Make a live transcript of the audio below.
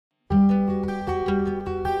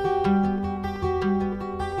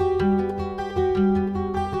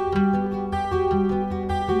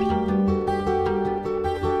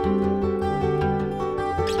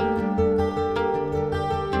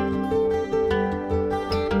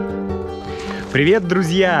Привет,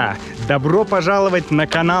 друзья! Добро пожаловать на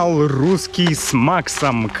канал «Русский с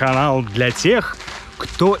Максом». Канал для тех,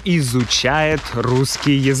 кто изучает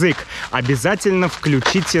русский язык. Обязательно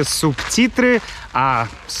включите субтитры, а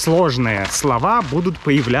сложные слова будут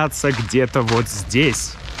появляться где-то вот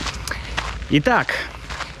здесь. Итак,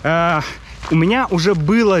 у меня уже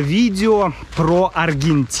было видео про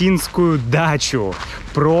аргентинскую дачу.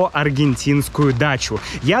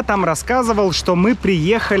 Я там рассказывал, что мы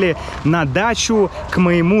приехали на дачу к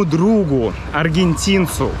моему другу,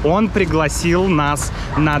 аргентинцу. Он пригласил нас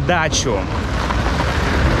на дачу.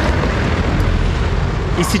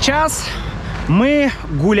 И сейчас мы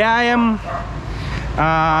гуляем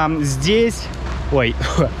здесь. Ой,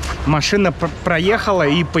 машина проехала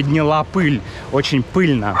и подняла пыль. Очень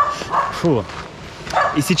пыльно. Фу.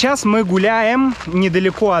 И сейчас мы гуляем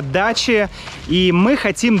недалеко от дачи, и мы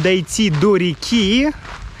хотим дойти до реки.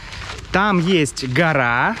 Там есть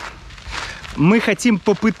гора. Мы хотим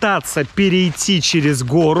попытаться перейти через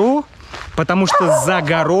гору, потому что за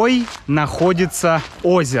горой находится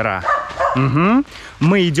озеро. Угу.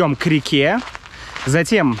 Мы идем к реке,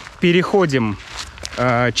 затем переходим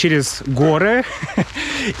через горы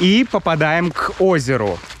и попадаем к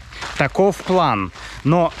озеру. Таков план.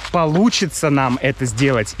 Но получится нам это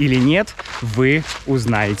сделать или нет, вы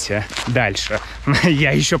узнаете дальше. Я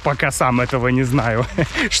еще пока сам этого не знаю,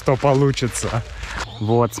 что получится.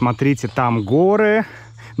 Вот, смотрите, там горы.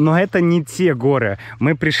 Но это не те горы.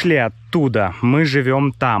 Мы пришли оттуда, мы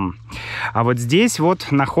живем там. А вот здесь вот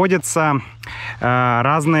находятся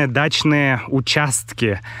разные дачные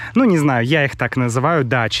участки. Ну, не знаю, я их так называю,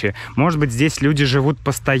 дачи. Может быть, здесь люди живут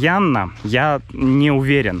постоянно, я не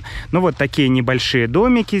уверен. Ну, вот такие небольшие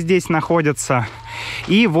домики здесь находятся.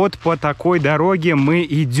 И вот по такой дороге мы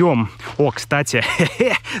идем. О, кстати,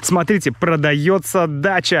 смотрите, продается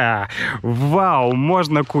дача. Вау,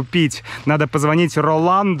 можно купить. Надо позвонить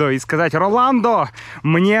Роландо и сказать: Роландо,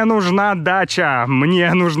 мне нужна дача.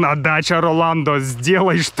 Мне нужна дача, Роландо.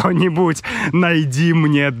 Сделай что-нибудь. Найди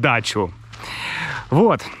мне дачу.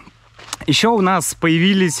 Вот. Еще у нас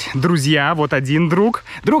появились друзья. Вот один друг.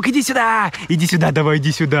 Друг, иди сюда! Иди сюда, давай,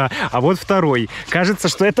 иди сюда. А вот второй. Кажется,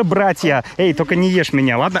 что это братья. Эй, только не ешь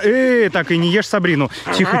меня, ладно? Так и не ешь Сабрину.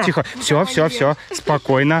 Тихо, тихо. Все.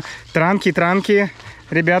 Спокойно. Транки.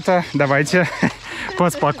 Ребята, давайте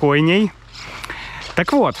поспокойней.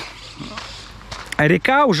 Так вот.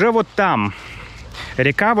 Река уже вот там.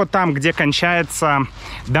 Река вот там, где кончается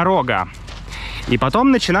дорога. И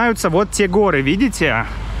потом начинаются вот те горы, видите?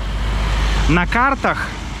 На картах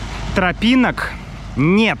тропинок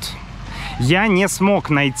нет. Я не смог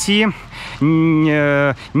найти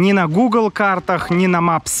ни на Google картах, ни на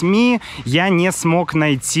Maps.me я не смог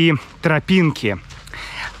найти тропинки.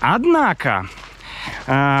 Однако,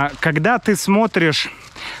 когда ты смотришь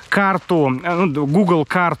карту, Google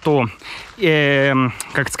карту,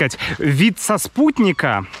 как сказать, вид со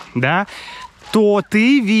спутника, да, то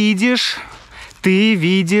ты видишь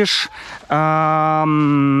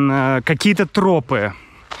какие-то тропы.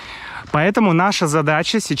 Поэтому наша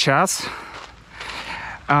задача сейчас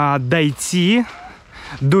дойти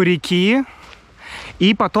до реки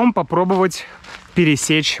и потом попробовать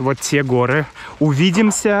пересечь вот те горы.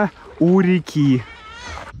 Увидимся у реки.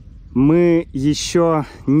 Мы еще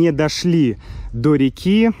не дошли до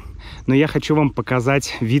реки, но я хочу вам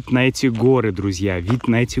показать вид на эти горы, друзья. Вид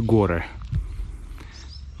на эти горы.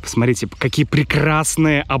 Посмотрите, какие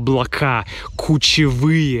прекрасные облака,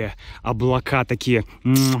 кучевые облака, такие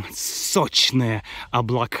сочные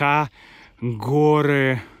облака,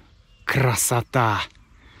 горы, красота.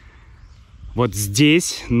 Вот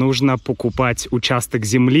здесь нужно покупать участок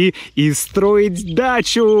земли и строить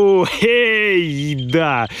дачу. Эй,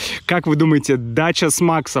 да! Как вы думаете, дача с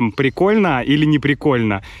Максом прикольно или не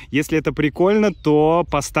прикольно? Если это прикольно, то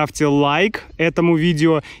поставьте лайк этому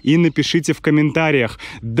видео и напишите в комментариях: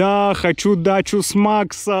 да, хочу дачу с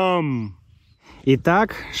Максом!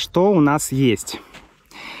 Итак, что у нас есть?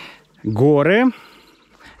 Горы.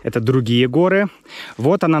 Это другие горы.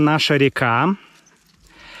 Вот она, наша река.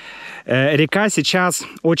 Река сейчас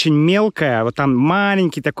очень мелкая, вот там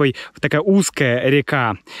маленький такая узкая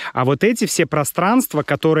река. А вот эти все пространства,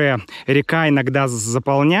 которые река иногда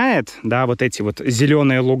заполняет, да, вот эти вот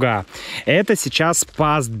зеленые луга, это сейчас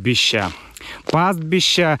пастбища.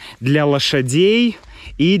 Пастбища для лошадей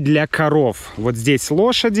и для коров. Вот здесь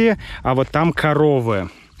лошади, а вот там коровы.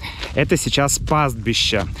 Это сейчас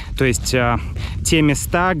пастбища, то есть те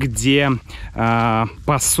места, где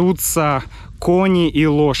пасутся кони и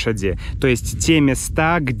лошади, то есть те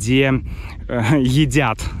места, где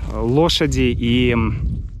едят лошади и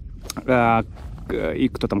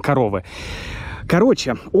кто там, коровы.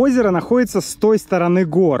 Короче, озеро находится с той стороны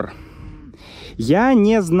гор. Я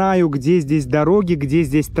не знаю, где здесь дороги, где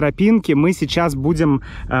здесь тропинки. Мы сейчас будем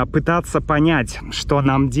пытаться понять, что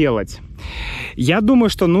нам делать. Я думаю,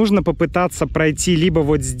 что нужно попытаться пройти либо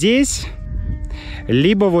вот здесь,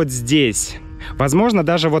 либо вот здесь. Возможно,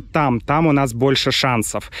 даже вот там у нас больше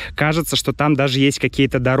шансов. Кажется, что там даже есть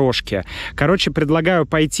какие-то дорожки. Короче, предлагаю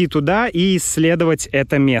пойти туда и исследовать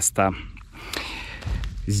это место.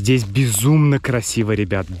 Здесь безумно красиво,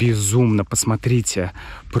 ребят, безумно. Посмотрите,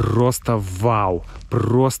 просто вау,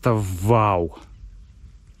 просто вау.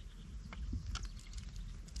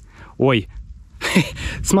 Ой,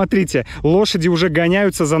 смотрите, лошади уже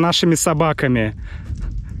гоняются за нашими собаками.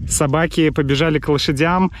 Собаки побежали к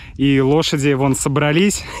лошадям, и лошади вон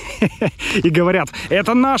собрались и говорят: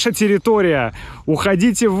 это наша территория,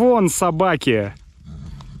 уходите вон, собаки.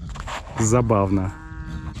 Забавно.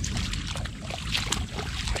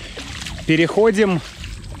 Переходим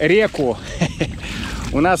реку.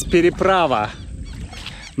 У нас переправа.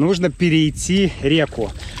 Нужно перейти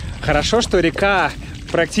реку. Хорошо, что река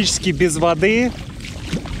практически без воды,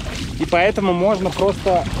 и поэтому можно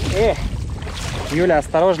просто... Юля,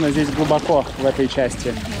 осторожно, здесь глубоко в этой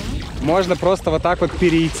части. Можно просто вот так вот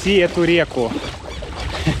перейти эту реку.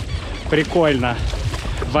 Прикольно.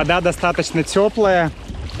 Вода достаточно теплая.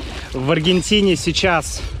 В Аргентине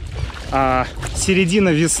сейчас середина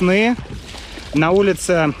весны. На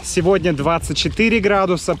улице сегодня 24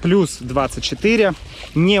 градуса, плюс 24.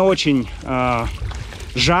 Не очень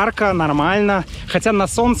жарко, нормально. Хотя на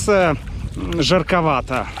солнце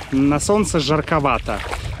жарковато. На солнце жарковато.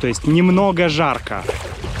 То есть немного жарко.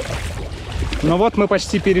 Но вот мы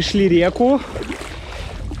почти перешли реку.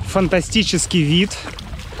 Фантастический вид.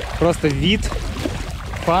 Просто вид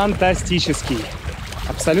фантастический.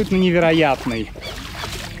 Абсолютно невероятный.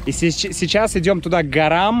 И сейчас идем туда к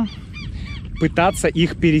горам, пытаться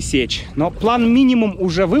их пересечь. Но план минимум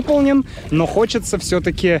уже выполнен, но хочется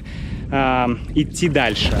все-таки идти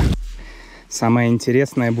дальше. Самое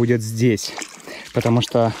интересное будет здесь. Потому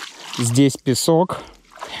что здесь песок,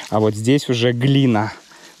 а вот здесь уже глина.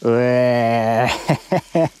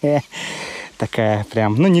 Такая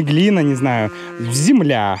прям, ну не глина, не знаю,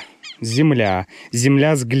 земля. Земля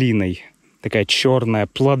с глиной. Такая черная,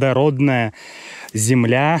 плодородная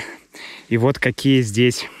земля. И вот какие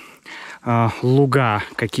здесь луга,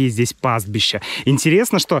 какие здесь пастбища.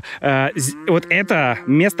 Интересно, что вот это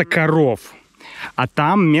место коров, а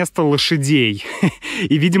там место лошадей.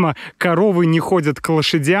 И, видимо, коровы не ходят к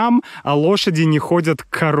лошадям, а лошади не ходят к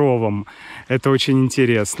коровам. Это очень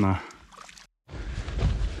интересно.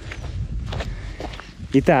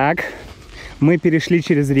 Итак, мы перешли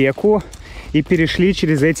через реку и перешли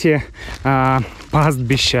через эти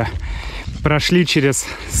пастбища. Прошли через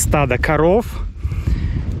стадо коров.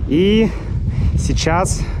 И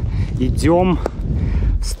сейчас идем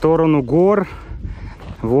в сторону гор,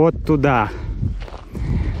 вот туда.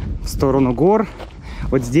 В сторону гор.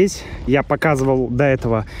 Вот здесь я показывал до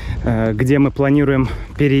этого, где мы планируем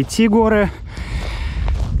перейти горы.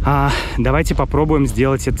 Давайте попробуем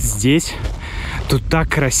сделать это здесь. Тут так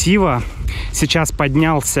красиво. Сейчас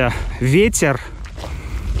поднялся ветер.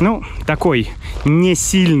 Ну, такой не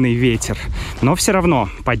сильный ветер, но все равно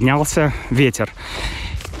поднялся ветер.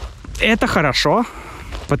 Это хорошо,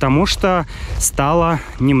 потому что стало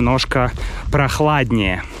немножко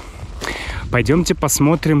прохладнее. Пойдемте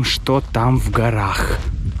посмотрим, что там в горах.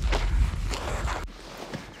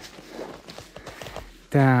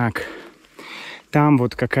 Так, там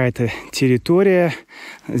вот какая-то территория,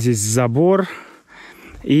 здесь забор,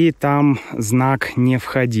 и там знак «Не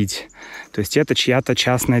входить». То есть это чья-то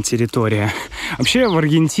частная территория. Вообще в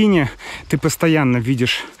Аргентине ты постоянно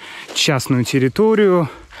видишь частную территорию,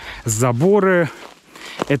 заборы.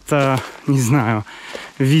 Это, не знаю,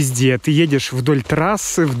 везде. Ты едешь вдоль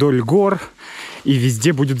трассы, вдоль гор, и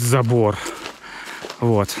везде будет забор.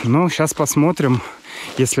 Вот. Но сейчас посмотрим,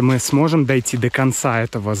 если мы сможем дойти до конца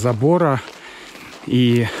этого забора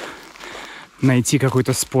и найти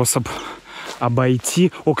какой-то способ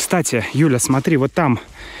обойти. О, кстати, Юля, смотри, вот там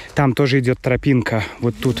тоже идет тропинка.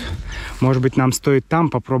 Вот тут. Может быть, нам стоит там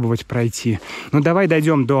попробовать пройти. Ну, давай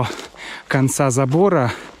дойдем до конца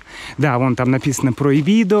забора. Да, вон там написано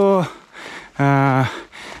 «Proibido». Да,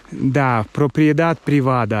 «Propriedad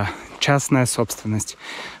privada». Частная собственность.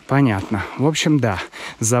 Понятно. В общем, да.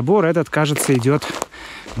 Забор этот, кажется, идет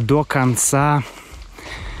до конца.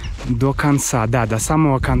 До конца. Да, до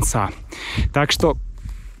самого конца. Так что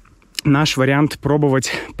наш вариант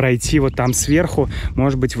пробовать пройти вот там сверху.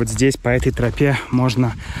 Может быть, вот здесь по этой тропе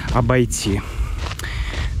можно обойти.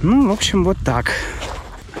 Ну, в общем, вот так.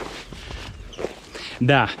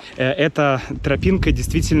 Да, эта тропинка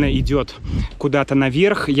действительно идет куда-то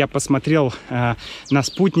наверх. Я посмотрел на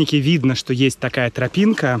спутнике, видно, что есть такая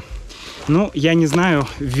тропинка. Ну, я не знаю,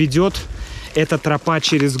 ведет эта тропа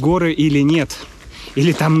через горы или нет.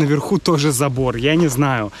 Или там наверху тоже забор, я не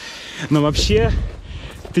знаю. Но вообще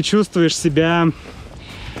ты чувствуешь себя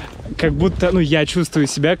как будто... Ну, я чувствую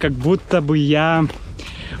себя, как будто бы я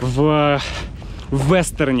в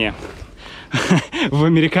вестерне. В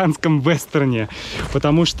американском вестерне.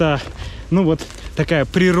 Потому что, ну, вот такая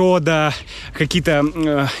природа,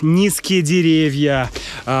 какие-то низкие деревья,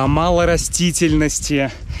 мало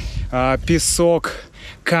растительности, песок,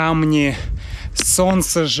 камни,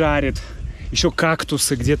 солнце жарит. Еще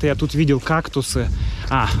кактусы. Где-то я тут видел кактусы.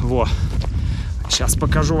 Вот. Сейчас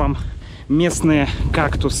покажу вам местные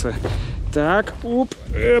кактусы. Так, вот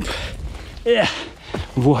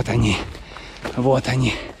они. Вот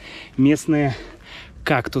они. Местные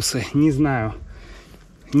кактусы. Не знаю,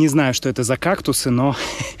 что это за кактусы, но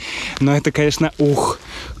это, конечно,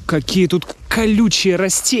 какие тут колючие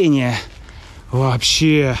растения.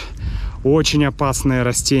 Вообще, очень опасные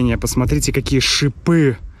растения. Посмотрите, какие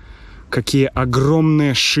шипы. Какие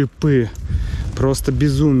огромные шипы. Просто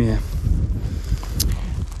безумие.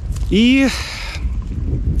 И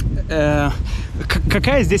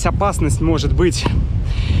какая здесь опасность может быть?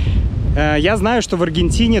 Я знаю, что в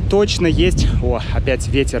Аргентине точно есть... опять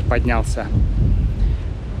ветер поднялся.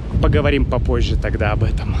 Поговорим попозже тогда об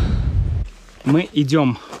этом. Мы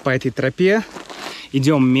идем по этой тропе.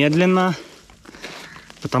 Идем медленно.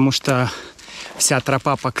 Потому что вся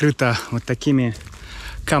тропа покрыта вот такими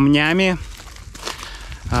камнями.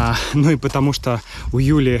 Ну и потому что у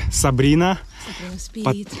Юли Сабрина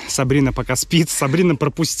спит. Сабрина пока спит. Сабрина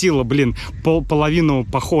пропустила, половину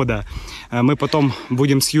похода. Мы потом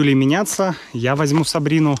будем с Юлей меняться. Я возьму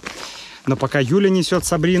Сабрину. Но пока Юля несет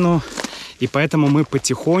Сабрину. И поэтому мы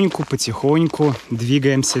потихоньку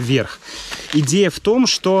двигаемся вверх. Идея в том,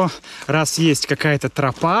 что раз есть какая-то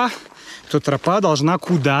тропа, то тропа должна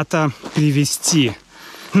куда-то привести.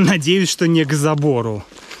 Надеюсь, что не к забору.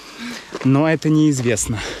 Но это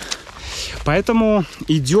неизвестно. Поэтому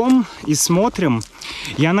идем и смотрим.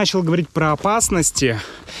 Я начал говорить про опасности.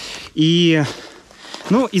 И,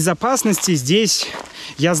 из опасностей здесь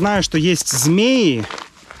я знаю, что есть змеи.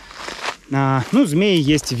 Змеи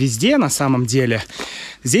есть везде на самом деле.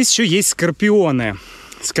 Здесь еще есть скорпионы.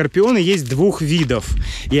 Скорпионы есть двух видов.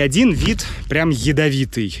 И один вид прям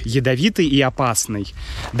ядовитый. Ядовитый и опасный.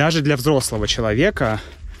 Даже для взрослого человека.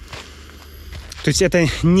 То есть это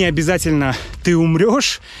не обязательно ты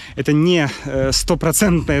умрешь, это не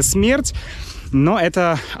стопроцентная смерть, но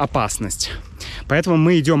это опасность. Поэтому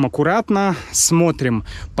мы идем аккуратно, смотрим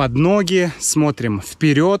под ноги, смотрим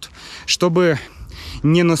вперед, чтобы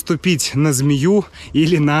не наступить на змею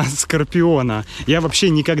или на скорпиона. Я вообще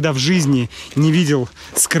никогда в жизни не видел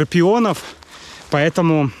скорпионов,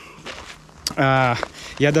 поэтому я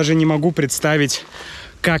даже не могу представить,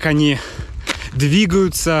 как они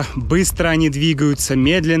двигаются, быстро они двигаются,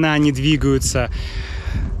 медленно они двигаются.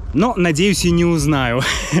 Но, надеюсь, и не узнаю.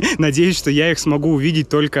 Надеюсь, что я их смогу увидеть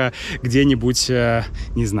только где-нибудь,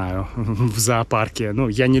 не знаю, в зоопарке.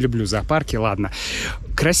 Я не люблю зоопарки, ладно.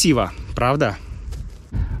 Красиво, правда?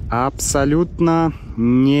 Абсолютно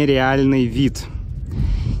нереальный вид.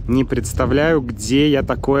 Не представляю, где я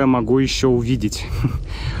такое могу еще увидеть.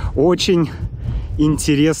 Очень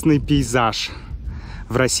интересный пейзаж.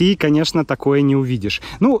 В России, конечно, такое не увидишь.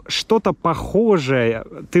 Что-то похожее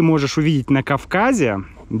ты можешь увидеть на Кавказе.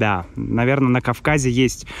 Да, наверное, на Кавказе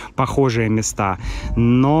есть похожие места.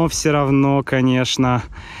 Но все равно, конечно,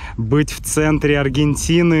 быть в центре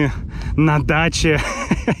Аргентины на даче,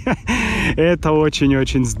 это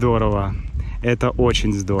очень-очень здорово. Это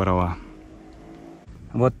очень здорово.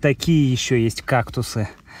 Вот такие еще есть кактусы.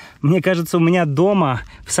 Мне кажется, у меня дома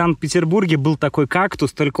в Санкт-Петербурге был такой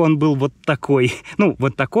кактус, только он был вот такой.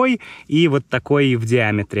 Вот такой и вот такой в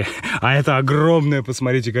диаметре. А это огромные,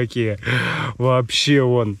 посмотрите, какие. Вообще,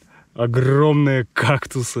 огромные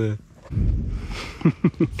кактусы.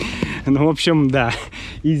 В общем, да.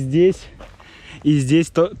 И здесь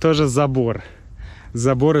тоже забор.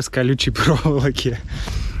 Забор из колючей проволоки.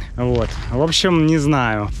 Вот. В общем, не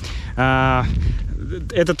знаю.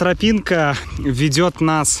 Эта тропинка ведет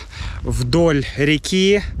нас вдоль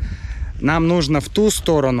реки. Нам нужно в ту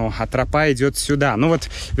сторону, а тропа идет сюда.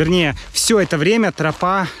 Вернее, все это время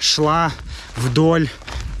тропа шла вдоль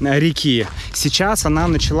реки. Сейчас она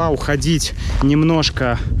начала уходить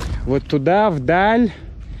немножко вот туда, вдаль.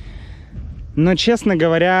 Но, честно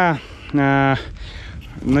говоря, уже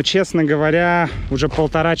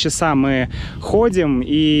 1,5 часа мы ходим,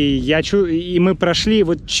 и мы прошли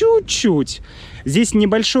вот чуть-чуть. Здесь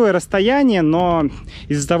небольшое расстояние, но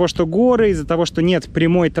из-за того, что горы, из-за того, что нет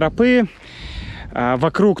прямой тропы,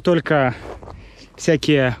 вокруг только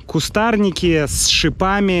всякие кустарники с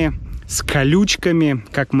шипами, с колючками,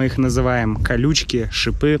 как мы их называем, колючки,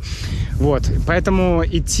 шипы. Вот, поэтому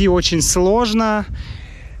идти очень сложно.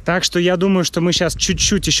 Так что я думаю, что мы сейчас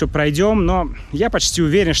чуть-чуть еще пройдем, но я почти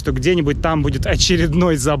уверен, что где-нибудь там будет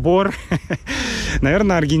очередной забор.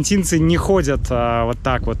 Наверное, аргентинцы не ходят вот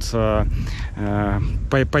так вот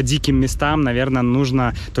по диким местам. Наверное,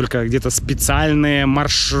 нужно только где-то специальные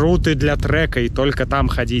маршруты для трека и только там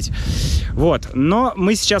ходить. Вот, но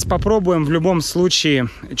мы сейчас попробуем в любом случае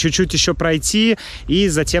чуть-чуть еще пройти и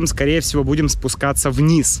затем, скорее всего, будем спускаться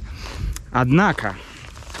вниз. Однако,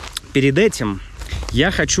 перед этим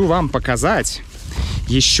я хочу вам показать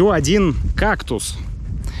еще один кактус,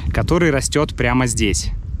 который растет прямо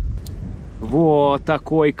здесь. Вот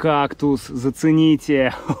такой кактус,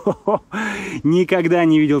 зацените. Никогда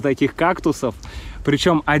не видел таких кактусов.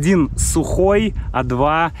 Причем один сухой, а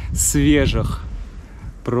два свежих.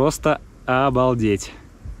 Просто обалдеть.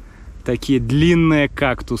 Такие длинные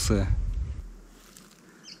кактусы.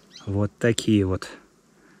 Вот такие вот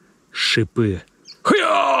шипы.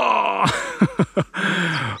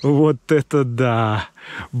 Вот это да!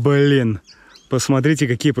 Блин, посмотрите,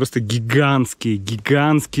 какие просто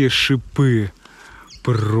гигантские шипы.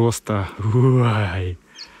 Просто... Ой.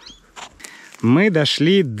 Мы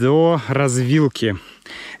дошли до развилки.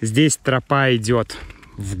 Здесь тропа идет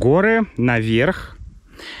в горы, наверх.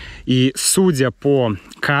 И, судя по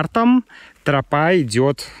картам, тропа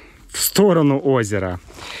идет в сторону озера.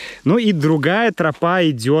 Ну и другая тропа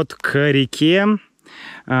идет к реке,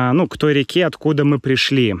 ну, к той реке, откуда мы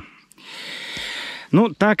пришли. Ну,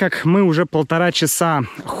 так как мы уже 1,5 часа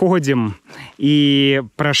ходим и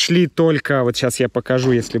прошли только... Вот сейчас я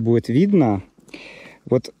покажу, если будет видно.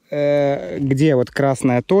 Вот где вот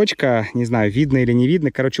красная точка, не знаю, видно или не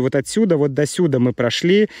видно. Короче, вот отсюда, вот до сюда мы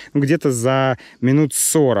прошли, ну, где-то за минут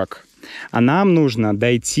 40. А нам нужно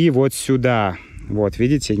дойти вот сюда. Вот,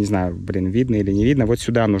 видите, не знаю, блин, видно или не видно, вот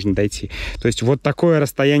сюда нужно дойти. То есть вот такое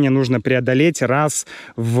расстояние нужно преодолеть раз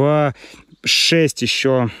в 6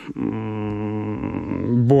 еще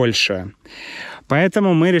больше.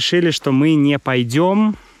 Поэтому мы решили, что мы не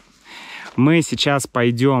пойдем. Мы сейчас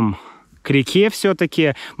пойдем к реке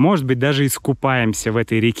все-таки. Может быть, даже искупаемся в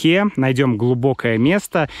этой реке, найдем глубокое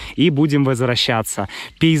место и будем возвращаться.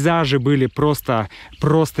 Пейзажи были просто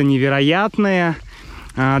невероятные.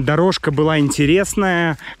 Дорожка была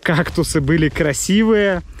интересная, кактусы были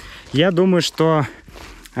красивые. Я думаю, что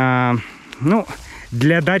ну,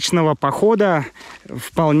 для дачного похода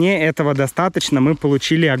вполне этого достаточно. Мы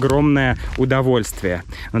получили огромное удовольствие.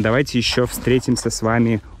 Но давайте еще встретимся с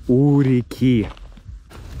вами у реки.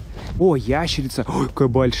 О, ящерица! Ой, какая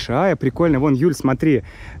большая, прикольно. Вон, Юль, смотри.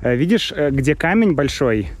 Видишь, где камень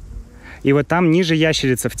большой? И вот там ниже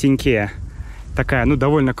ящерица в теньке. Такая, ну,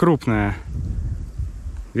 довольно крупная.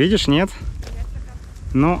 Видишь, нет?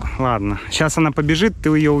 Ну, ладно. Сейчас она побежит, ты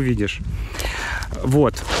ее увидишь.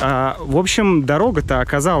 Вот. В общем, дорога-то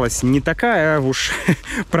оказалась не такая уж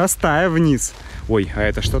простая вниз. Ой, а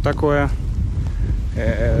это что такое?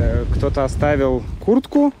 Кто-то оставил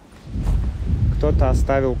куртку. Кто-то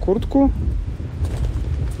оставил куртку.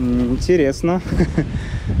 Интересно.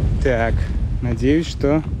 Так, надеюсь,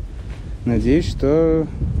 что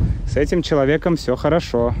с этим человеком все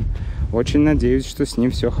хорошо. Очень надеюсь, что с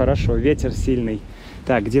ним все хорошо. Ветер сильный.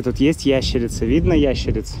 Так, где тут есть ящерица? Видно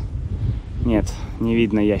ящериц? Нет, не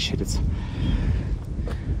видно ящериц.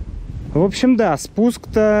 В общем, да,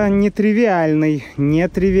 спуск-то нетривиальный.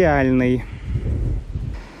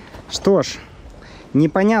 Что ж,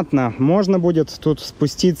 непонятно, можно будет тут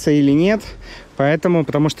спуститься или нет.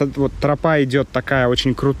 Потому что вот тропа идет такая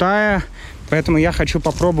очень крутая. Поэтому я хочу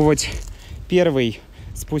попробовать первый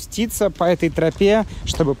спуститься по этой тропе,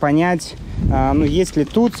 чтобы понять, ну, есть ли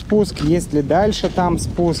тут спуск, есть ли дальше там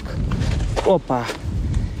спуск. Опа!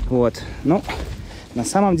 Вот. Ну, на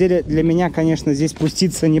самом деле, для меня, конечно, здесь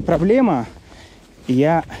спуститься не проблема.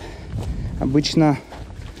 Я обычно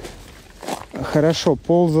хорошо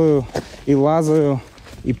ползаю и лазаю,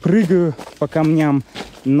 и прыгаю по камням.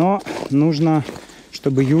 Но нужно,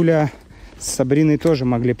 чтобы Юля с Сабриной тоже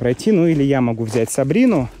могли пройти. Ну, или я могу взять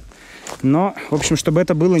Сабрину. Но, в общем, чтобы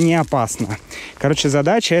это было не опасно. Короче,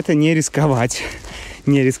 задача — это не рисковать.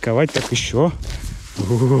 Не рисковать, так еще.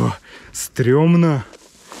 О, стрёмно.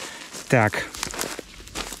 Так,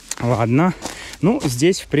 ладно. Ну,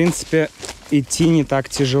 здесь, в принципе, идти не так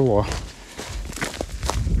тяжело.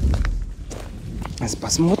 Сейчас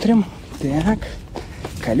посмотрим. Так,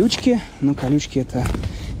 колючки. Ну, колючки — это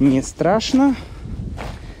не страшно.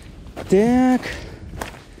 Так.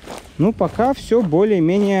 Ну, пока все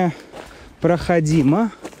более-менее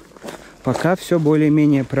проходимо. Пока все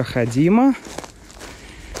более-менее проходимо.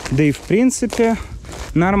 Да и в принципе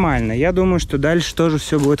нормально. Я думаю, что дальше тоже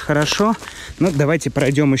все будет хорошо. Ну, давайте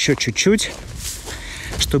пройдем еще чуть-чуть,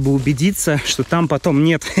 чтобы убедиться, что там потом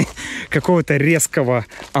нет какого-то резкого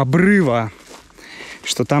обрыва.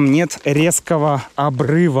 Что там нет резкого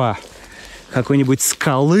обрыва какой-нибудь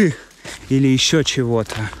скалы или еще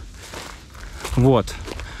чего-то. Вот.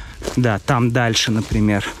 Да, там дальше,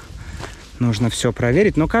 например. Нужно все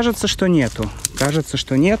проверить. Но кажется, что нету. Кажется,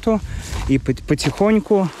 что нету. И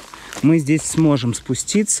потихоньку мы здесь сможем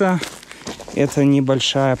спуститься. Это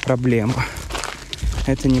небольшая проблема.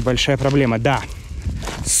 Это небольшая проблема. Да.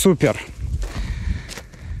 Супер.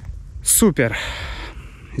 Супер.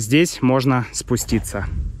 Здесь можно спуститься.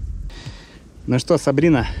 Ну что,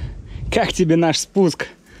 Сабрина, как тебе наш спуск?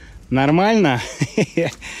 Нормально?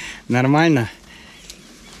 Нормально?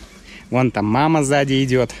 Вон там мама сзади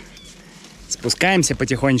идет. Спускаемся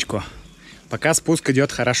потихонечку, пока спуск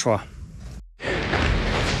идет хорошо.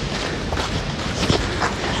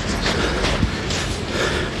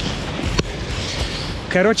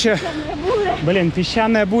 Короче, блин,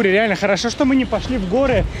 песчаная буря. Реально хорошо, что мы не пошли в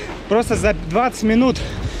горы. Просто за 20 минут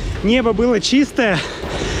небо было чистое.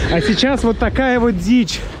 А сейчас вот такая вот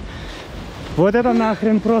дичь. Вот это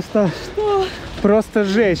нахрен просто... Что? Просто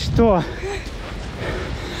жесть. Что?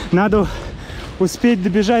 Надо успеть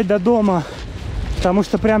добежать до дома. Потому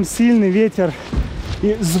что прям сильный ветер.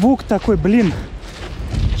 И звук такой, блин.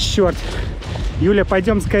 Черт. Юля,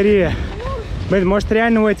 пойдем скорее. Блин, может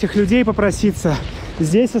реально у этих людей попроситься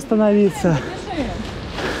здесь остановиться.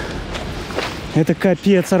 Это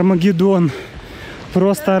капец, Армагеддон.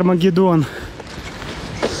 Просто Армагеддон.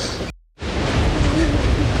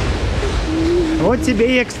 Вот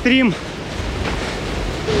тебе и экстрим.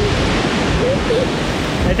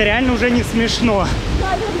 Это реально уже не смешно.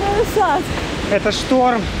 Это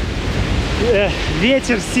шторм,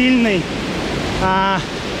 ветер сильный,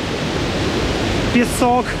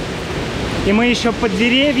 песок. И мы еще под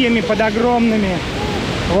деревьями, под огромными.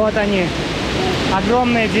 Вот они,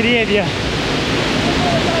 огромные деревья.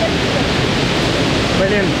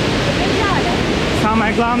 Блин,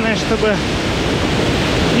 самое главное, чтобы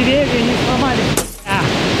деревья не сломались.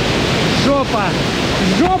 Жопа!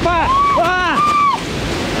 Жопа! А!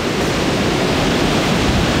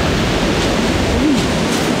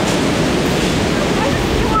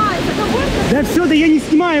 Да все, да я не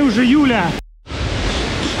снимаю уже, Юля.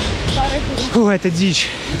 Фу, это дичь.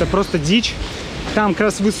 Это просто дичь. Там как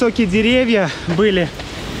раз высокие деревья были.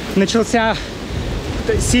 Начался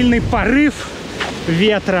сильный порыв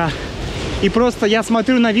ветра. И просто я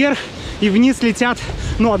смотрю наверх, и вниз летят,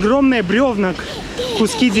 ну, огромные бревна,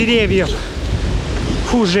 куски деревьев.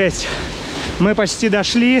 Фу, жесть. Мы почти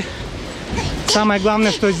дошли. Самое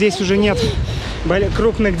главное, что здесь уже нет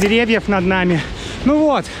крупных деревьев над нами. Ну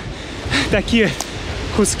вот, такие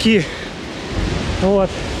куски. Вот.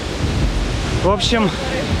 В общем,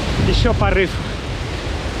 еще порыв.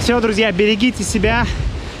 Все, друзья, берегите себя,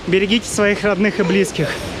 берегите своих родных и близких.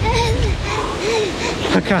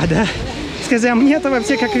 Пока, да? Скажи, а мне-то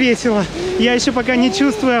вообще как весело. Я еще пока не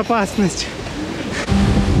чувствую опасность.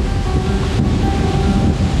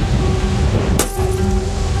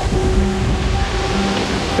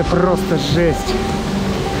 Это просто жесть.